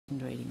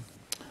Reading.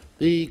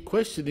 The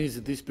question is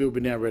that this bill be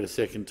now read a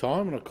second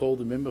time, and I call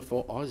the member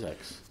for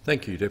Isaacs.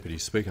 Thank you, Deputy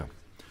Speaker.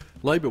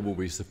 Labor will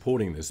be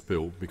supporting this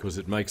bill because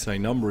it makes a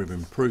number of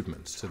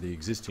improvements to the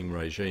existing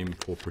regime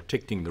for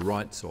protecting the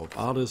rights of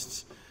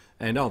artists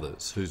and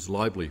others whose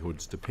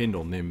livelihoods depend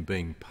on them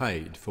being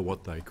paid for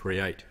what they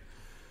create,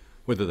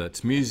 whether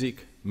that's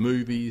music,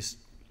 movies,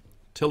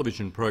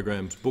 television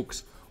programs,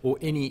 books or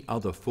any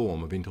other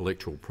form of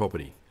intellectual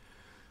property.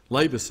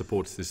 Labor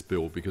supports this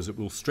bill because it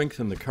will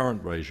strengthen the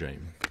current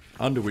regime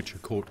under which a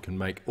court can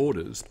make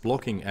orders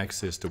blocking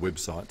access to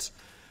websites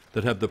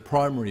that have the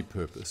primary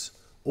purpose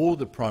or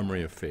the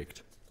primary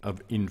effect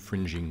of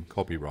infringing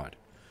copyright.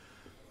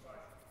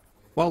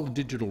 While the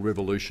digital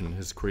revolution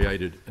has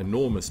created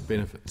enormous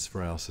benefits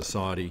for our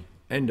society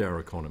and our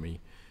economy,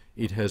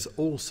 it has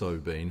also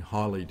been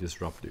highly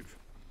disruptive.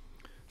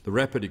 The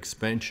rapid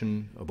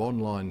expansion of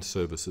online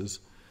services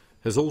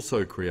has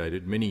also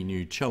created many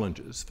new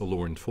challenges for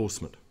law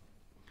enforcement.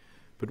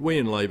 But we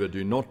in Labor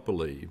do not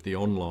believe the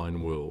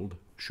online world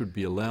should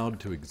be allowed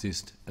to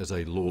exist as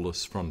a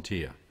lawless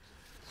frontier.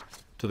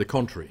 To the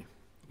contrary,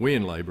 we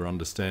in Labor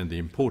understand the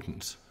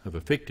importance of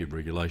effective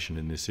regulation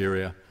in this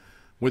area,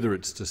 whether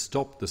it's to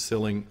stop the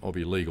selling of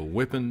illegal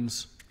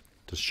weapons,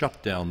 to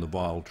shut down the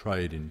vile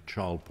trade in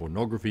child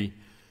pornography,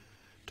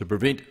 to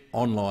prevent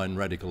online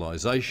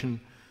radicalisation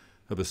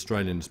of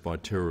Australians by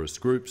terrorist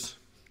groups,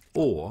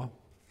 or,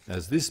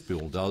 as this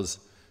bill does,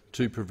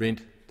 to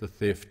prevent the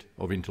theft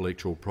of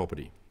intellectual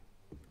property.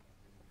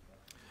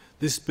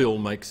 This bill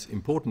makes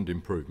important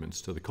improvements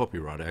to the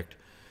Copyright Act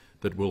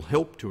that will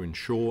help to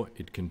ensure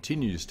it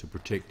continues to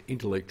protect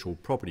intellectual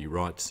property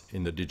rights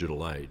in the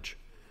digital age.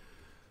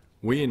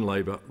 We in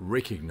Labor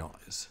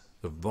recognise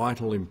the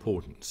vital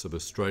importance of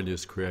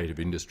Australia's creative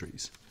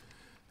industries.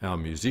 Our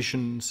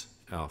musicians,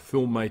 our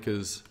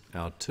filmmakers,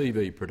 our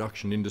TV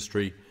production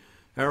industry,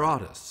 our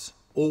artists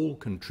all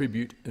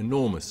contribute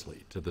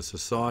enormously to the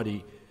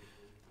society,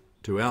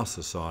 to our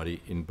society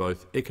in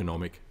both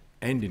economic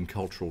and in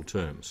cultural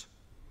terms.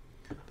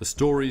 The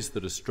stories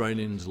that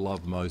Australians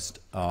love most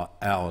are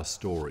our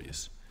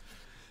stories.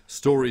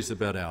 Stories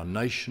about our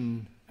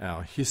nation,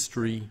 our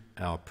history,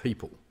 our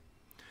people.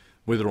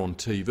 Whether on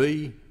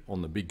TV,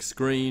 on the big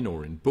screen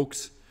or in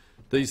books,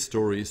 these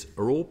stories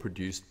are all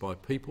produced by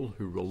people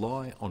who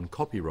rely on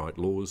copyright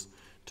laws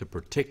to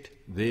protect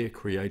their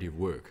creative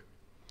work.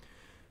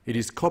 It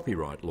is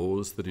copyright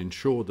laws that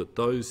ensure that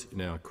those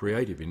in our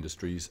creative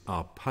industries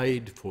are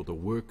paid for the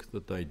work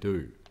that they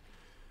do.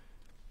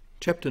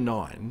 Chapter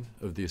 9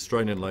 of the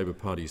Australian Labor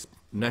Party's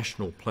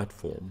national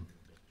platform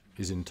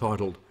is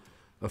entitled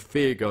A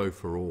Fair Go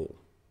for All.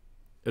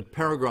 At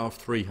paragraph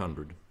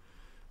 300,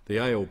 the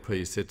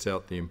ALP sets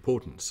out the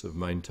importance of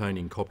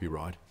maintaining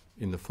copyright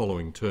in the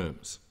following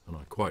terms, and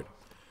I quote,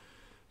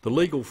 "The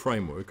legal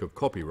framework of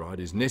copyright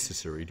is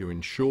necessary to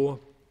ensure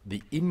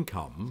the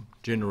income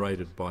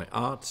generated by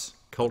arts,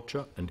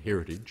 culture and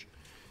heritage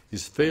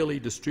is fairly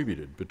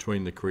distributed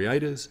between the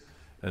creators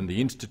and the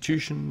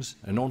institutions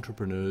and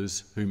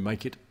entrepreneurs who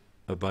make it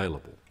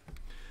available.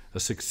 A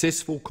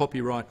successful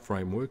copyright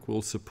framework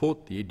will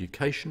support the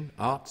education,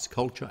 arts,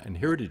 culture and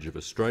heritage of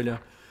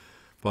Australia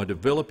by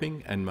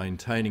developing and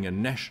maintaining a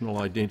national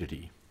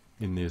identity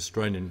in the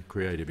Australian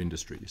creative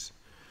industries,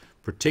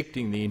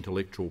 protecting the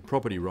intellectual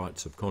property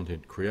rights of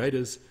content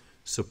creators,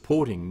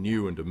 supporting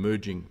new and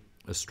emerging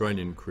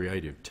Australian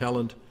creative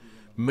talent,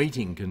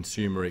 meeting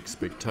consumer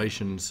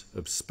expectations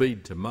of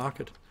speed to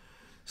market,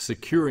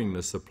 securing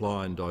the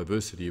supply and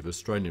diversity of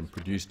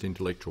Australian-produced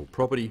intellectual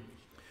property,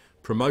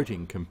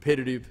 promoting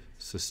competitive,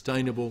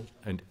 sustainable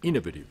and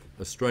innovative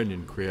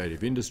Australian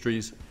creative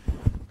industries,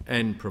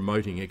 and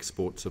promoting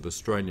exports of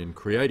Australian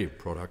creative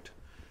product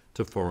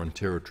to foreign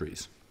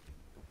territories."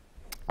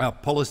 Our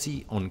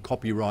policy on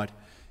copyright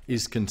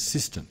is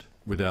consistent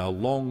with our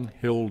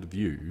long-held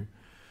view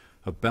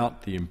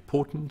about the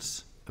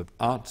importance of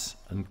arts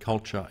and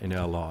culture in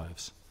our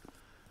lives.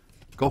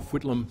 Gough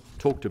Whitlam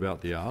talked about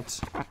the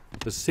arts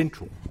as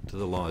central to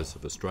the lives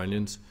of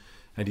Australians,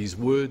 and his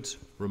words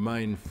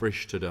remain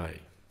fresh today.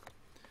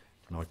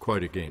 And I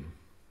quote again,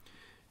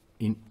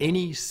 "In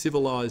any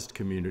civilised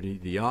community,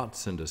 the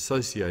arts and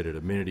associated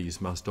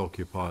amenities must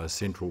occupy a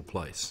central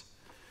place.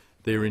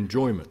 Their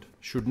enjoyment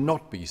should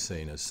not be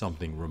seen as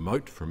something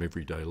remote from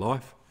everyday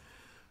life.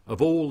 Of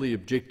all the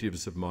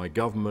objectives of my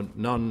government,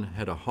 none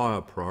had a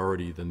higher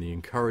priority than the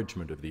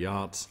encouragement of the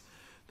arts,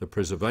 the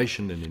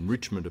preservation and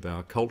enrichment of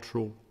our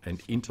cultural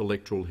and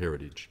intellectual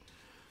heritage.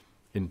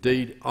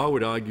 Indeed, I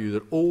would argue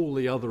that all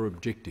the other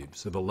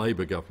objectives of a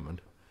Labor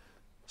government,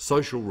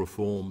 social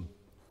reform,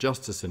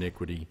 justice and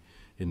equity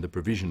in the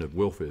provision of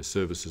welfare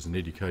services and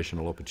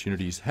educational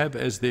opportunities, have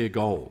as their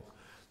goal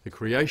the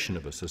creation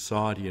of a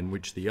society in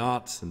which the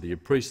arts and the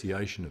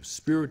appreciation of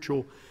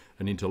spiritual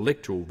and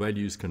intellectual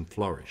values can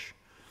flourish.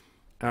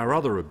 Our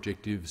other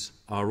objectives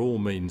are all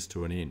means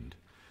to an end.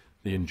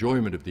 The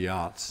enjoyment of the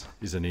arts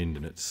is an end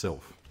in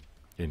itself."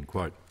 End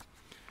quote.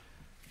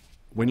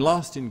 When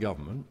last in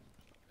government,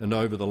 and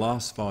over the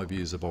last 5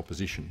 years of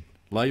opposition,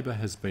 Labor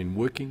has been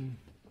working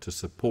to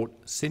support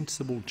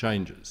sensible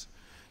changes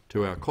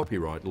to our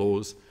copyright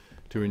laws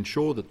to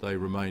ensure that they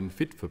remain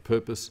fit for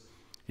purpose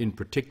in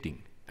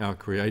protecting our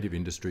creative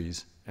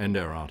industries and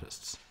our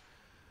artists.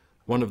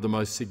 One of the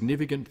most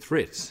significant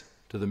threats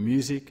to the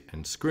music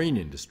and screen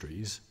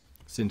industries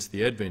since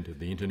the advent of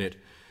the internet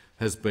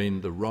has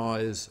been the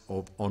rise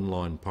of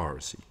online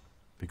piracy,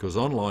 because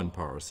online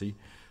piracy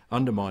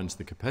undermines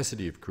the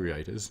capacity of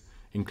creators,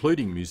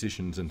 including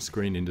musicians and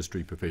screen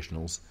industry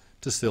professionals,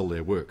 to sell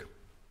their work.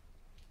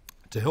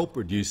 To help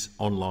reduce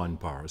online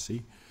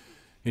piracy,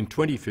 in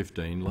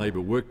 2015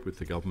 Labor worked with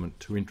the government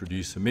to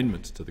introduce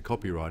amendments to the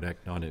Copyright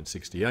Act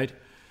 1968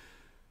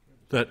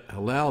 that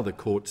allow the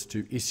courts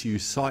to issue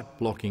site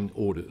blocking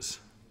orders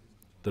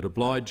that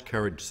oblige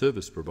carriage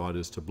service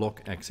providers to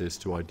block access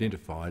to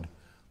identified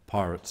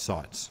pirate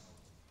sites.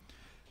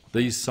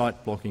 These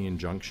site blocking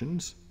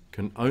injunctions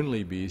can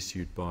only be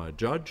issued by a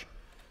judge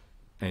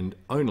and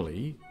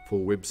only for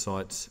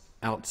websites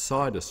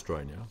outside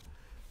Australia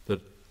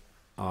that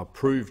are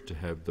proved to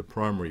have the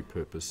primary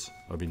purpose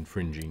of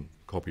infringing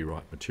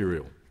copyright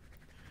material.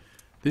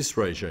 This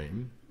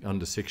regime,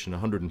 under Section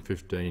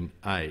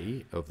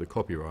 115A of the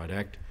Copyright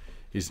Act,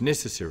 is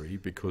necessary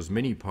because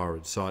many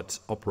pirate sites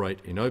operate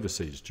in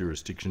overseas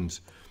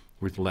jurisdictions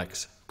with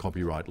lax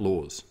copyright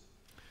laws.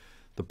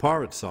 The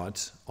pirate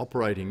sites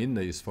operating in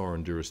these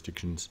foreign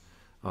jurisdictions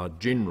are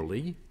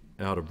generally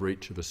out of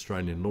reach of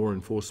Australian law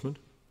enforcement,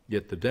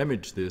 yet the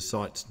damage their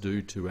sites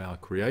do to our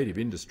creative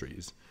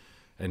industries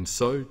and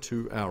so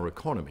to our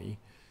economy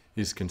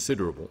is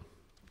considerable.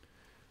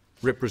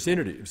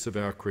 Representatives of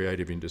our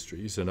creative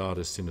industries and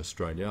artists in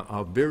Australia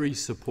are very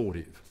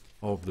supportive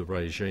of the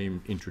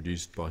regime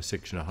introduced by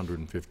Section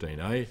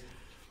 115A,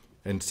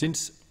 and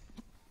since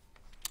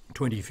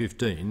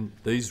 2015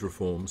 these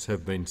reforms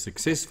have been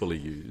successfully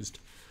used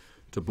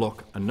to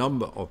block a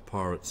number of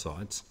pirate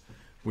sites,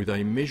 with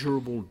a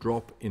measurable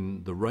drop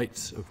in the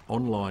rates of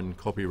online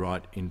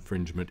copyright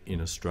infringement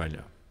in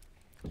Australia.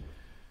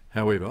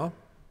 However,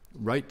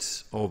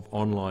 rates of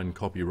online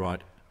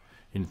copyright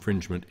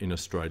infringement in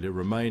Australia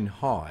remain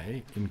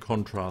high in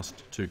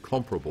contrast to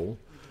comparable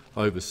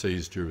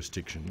overseas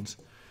jurisdictions,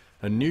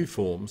 and new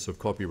forms of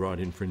copyright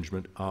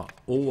infringement are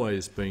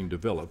always being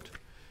developed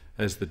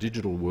as the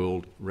digital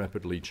world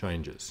rapidly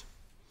changes.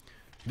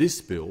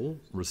 This bill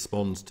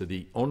responds to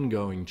the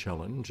ongoing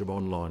challenge of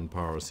online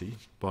piracy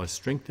by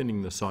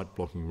strengthening the site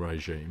blocking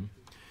regime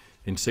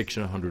in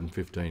Section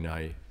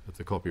 115A of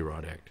the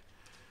Copyright Act.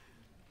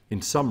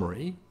 In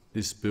summary,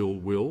 this bill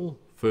will,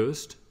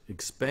 first,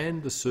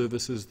 expand the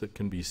services that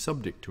can be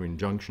subject to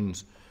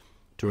injunctions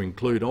to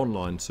include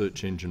online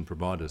search engine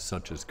providers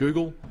such as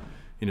Google,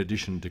 in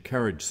addition to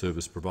carriage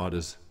service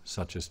providers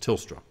such as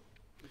Telstra,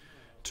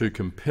 to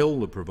compel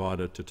the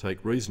provider to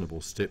take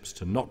reasonable steps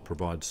to not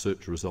provide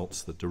search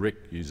results that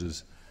direct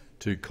users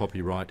to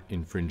copyright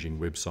infringing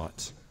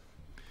websites.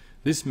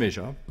 This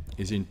measure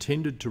is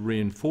intended to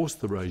reinforce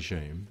the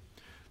regime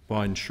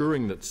by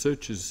ensuring that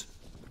searchers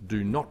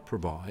do not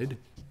provide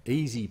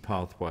easy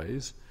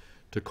pathways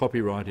to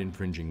copyright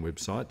infringing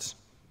websites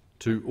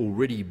to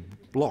already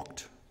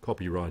blocked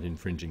copyright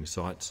infringing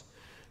sites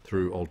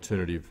through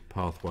alternative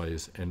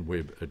pathways and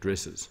web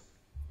addresses.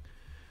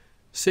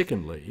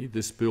 Secondly,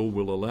 this bill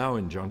will allow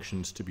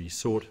injunctions to be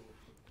sought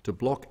to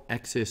block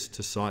access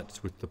to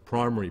sites with the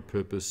primary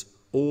purpose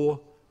or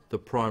the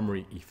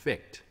primary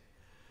effect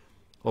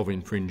of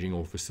infringing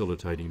or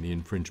facilitating the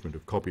infringement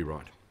of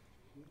copyright.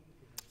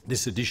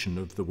 This addition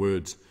of the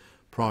words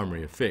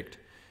primary effect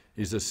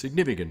is a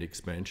significant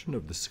expansion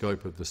of the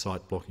scope of the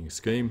site blocking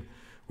scheme,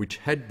 which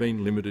had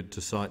been limited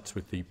to sites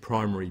with the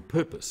primary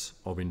purpose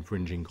of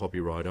infringing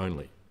copyright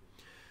only.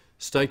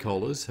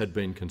 Stakeholders had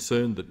been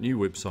concerned that new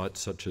websites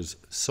such as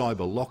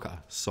cyber locker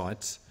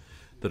sites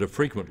that are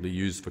frequently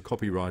used for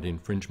copyright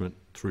infringement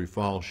through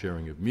file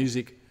sharing of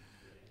music,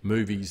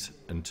 movies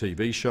and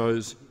TV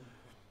shows,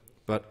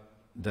 but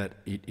that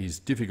it is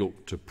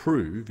difficult to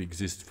prove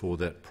exist for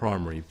that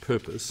primary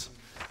purpose,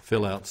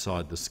 fell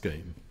outside the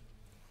scheme.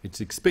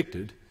 It's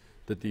expected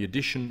that the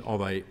addition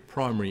of a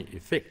primary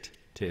effect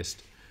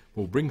test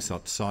will bring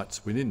such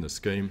sites within the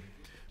scheme,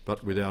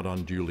 but without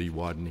unduly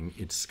widening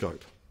its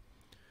scope.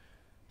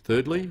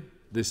 Thirdly,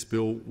 this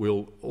bill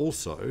will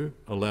also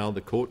allow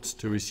the courts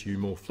to issue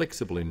more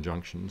flexible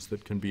injunctions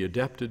that can be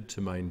adapted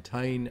to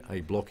maintain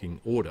a blocking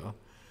order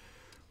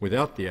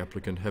without the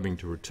applicant having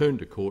to return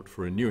to court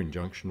for a new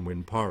injunction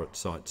when pirate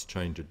sites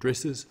change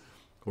addresses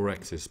or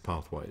access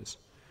pathways.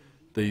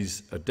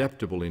 These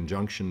adaptable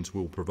injunctions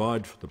will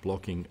provide for the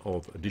blocking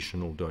of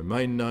additional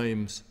domain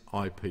names,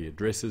 IP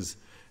addresses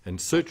and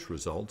search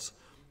results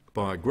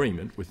by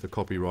agreement with the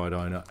copyright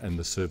owner and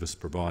the service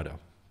provider.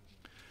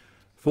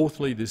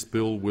 Fourthly, this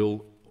bill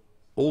will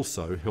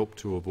also help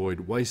to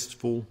avoid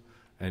wasteful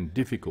and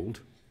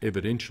difficult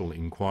evidential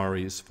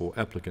inquiries for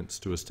applicants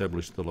to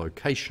establish the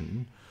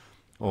location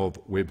of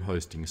web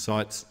hosting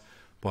sites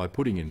by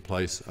putting in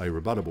place a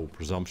rebuttable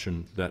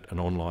presumption that an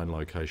online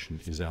location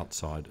is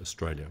outside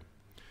Australia.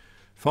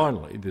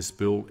 Finally, this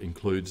bill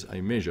includes a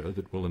measure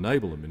that will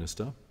enable the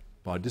Minister,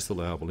 by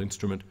disallowable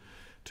instrument,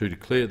 to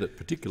declare that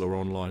particular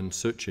online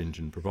search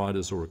engine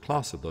providers or a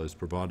class of those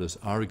providers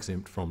are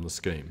exempt from the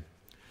scheme.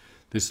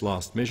 This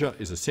last measure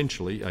is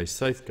essentially a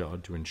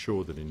safeguard to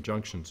ensure that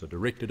injunctions are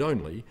directed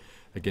only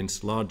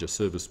against larger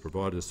service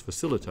providers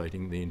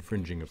facilitating the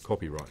infringing of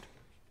copyright.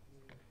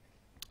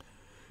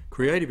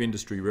 Creative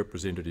industry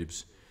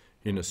representatives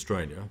in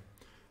Australia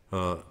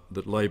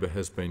that Labor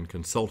has been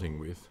consulting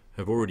with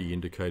have already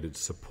indicated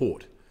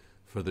support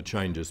for the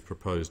changes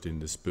proposed in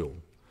this bill.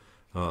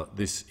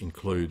 This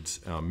includes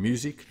our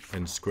music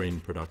and screen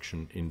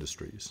production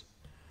industries.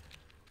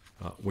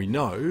 We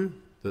know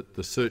that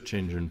the search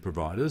engine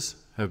providers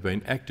have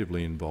been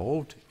actively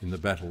involved in the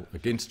battle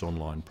against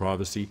online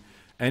privacy,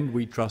 and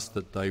we trust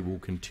that they will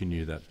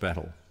continue that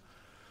battle.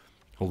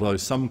 Although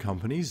some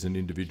companies and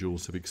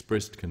individuals have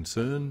expressed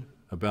concern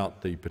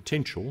about the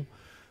potential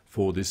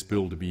for this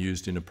bill to be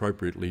used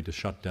inappropriately to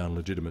shut down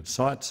legitimate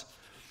sites,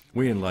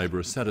 we in Labor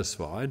are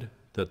satisfied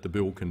that the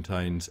bill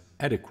contains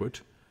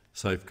adequate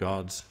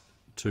safeguards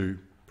to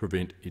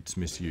prevent its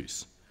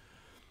misuse.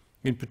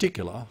 In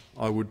particular,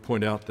 I would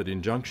point out that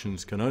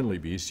injunctions can only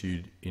be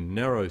issued in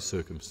narrow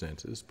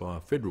circumstances by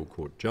a federal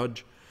court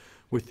judge,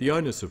 with the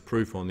onus of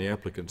proof on the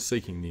applicant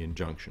seeking the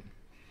injunction.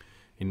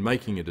 In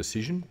making a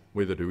decision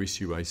whether to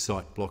issue a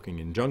site-blocking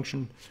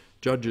injunction,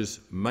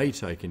 judges may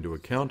take into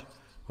account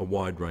a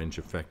wide range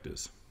of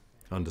factors.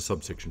 Under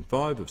subsection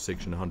 5 of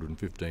section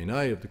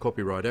 115A of the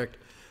Copyright Act,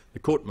 the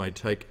court may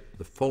take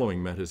the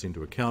following matters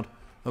into account,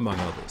 among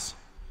others.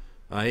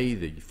 A,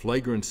 the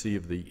flagrancy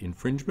of the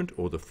infringement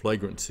or the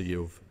flagrancy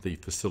of the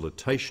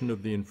facilitation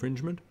of the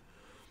infringement.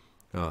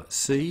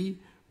 C,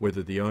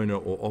 whether the owner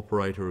or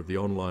operator of the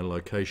online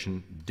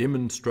location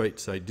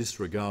demonstrates a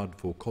disregard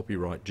for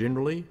copyright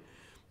generally.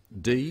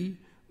 D,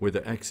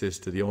 whether access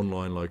to the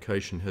online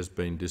location has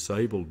been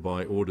disabled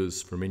by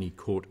orders from any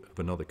court of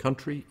another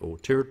country or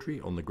territory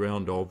on the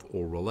ground of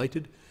or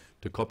related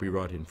to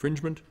copyright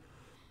infringement.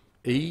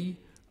 E,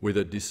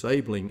 whether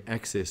disabling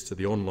access to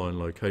the online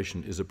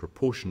location is a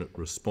proportionate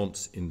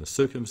response in the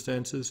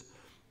circumstances.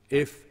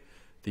 F,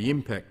 the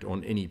impact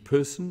on any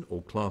person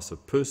or class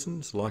of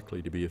persons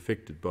likely to be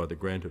affected by the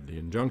grant of the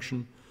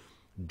injunction.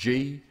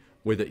 G,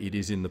 whether it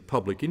is in the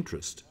public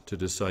interest to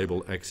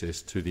disable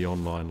access to the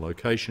online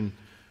location.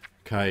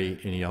 K,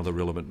 any other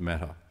relevant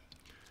matter.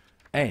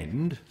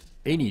 And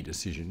any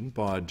decision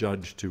by a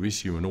judge to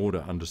issue an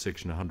order under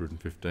section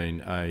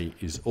 115A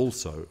is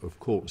also, of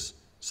course,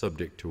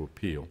 subject to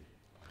appeal.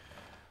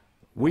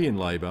 We in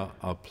Labor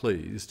are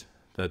pleased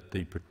that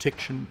the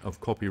protection of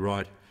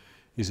copyright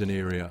is an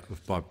area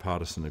of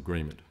bipartisan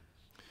agreement.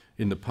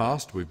 In the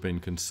past, we've been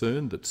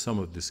concerned that some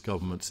of this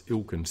government's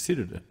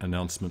ill-considered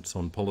announcements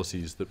on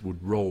policies that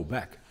would roll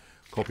back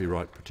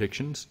copyright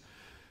protections,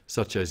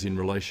 such as in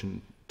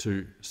relation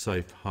to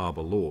safe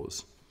harbour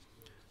laws.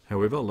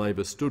 However,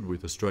 Labor stood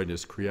with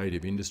Australia's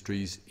creative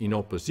industries in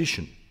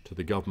opposition to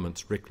the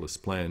government's reckless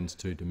plans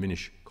to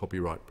diminish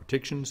copyright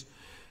protections,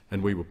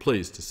 and we were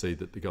pleased to see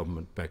that the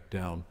government backed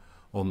down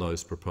on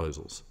those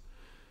proposals.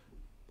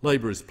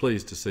 Labor is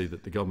pleased to see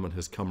that the government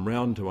has come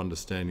round to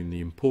understanding the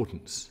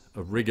importance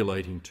of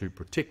regulating to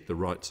protect the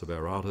rights of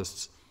our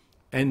artists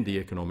and the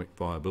economic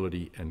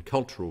viability and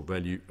cultural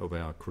value of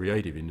our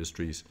creative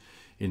industries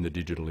in the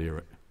digital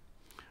era.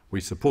 We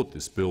support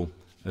this bill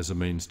as a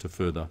means to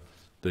further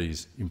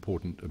these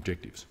important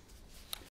objectives.